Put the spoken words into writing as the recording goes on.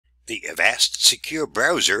The Avast Secure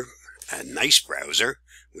Browser, a nice browser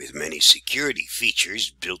with many security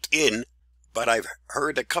features built in, but I've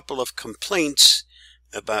heard a couple of complaints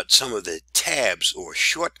about some of the tabs or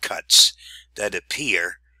shortcuts that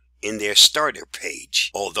appear in their starter page.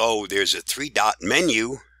 Although there's a three-dot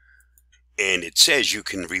menu and it says you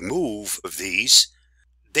can remove these,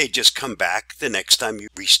 they just come back the next time you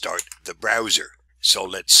restart the browser. So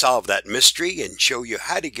let's solve that mystery and show you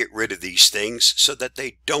how to get rid of these things so that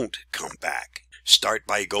they don't come back. Start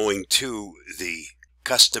by going to the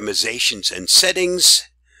Customizations and Settings,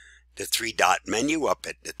 the three-dot menu up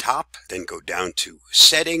at the top, then go down to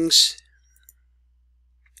Settings,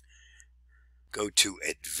 go to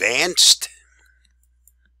Advanced,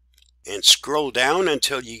 and scroll down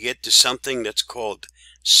until you get to something that's called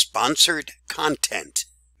Sponsored Content.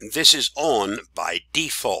 This is on by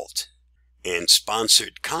default. And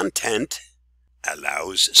sponsored content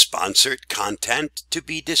allows sponsored content to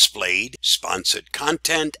be displayed. Sponsored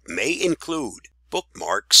content may include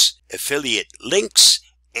bookmarks, affiliate links,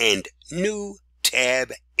 and new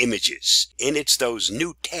tab images. And it's those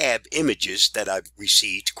new tab images that I've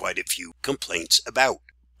received quite a few complaints about.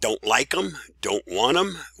 Don't like them? Don't want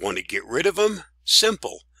them? Want to get rid of them?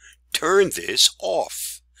 Simple. Turn this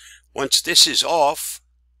off. Once this is off,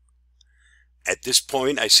 at this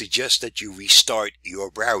point, I suggest that you restart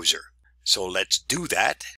your browser. So let's do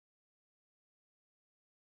that.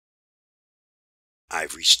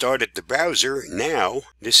 I've restarted the browser. Now,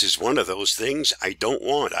 this is one of those things I don't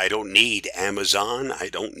want. I don't need Amazon. I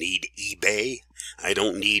don't need eBay. I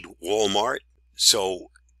don't need Walmart.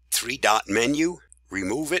 So, three-dot menu,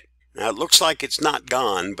 remove it. Now, it looks like it's not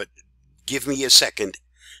gone, but give me a second.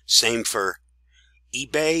 Same for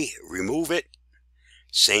eBay, remove it.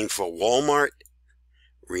 Same for Walmart,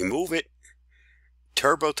 remove it.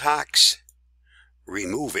 TurboTax,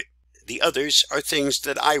 remove it. The others are things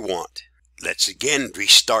that I want. Let's again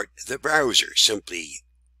restart the browser. Simply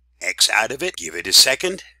X out of it, give it a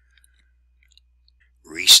second,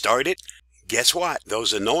 restart it. Guess what?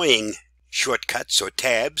 Those annoying shortcuts or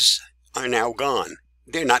tabs are now gone.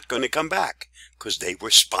 They're not going to come back because they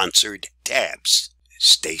were sponsored tabs.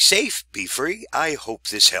 Stay safe, be free. I hope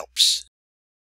this helps.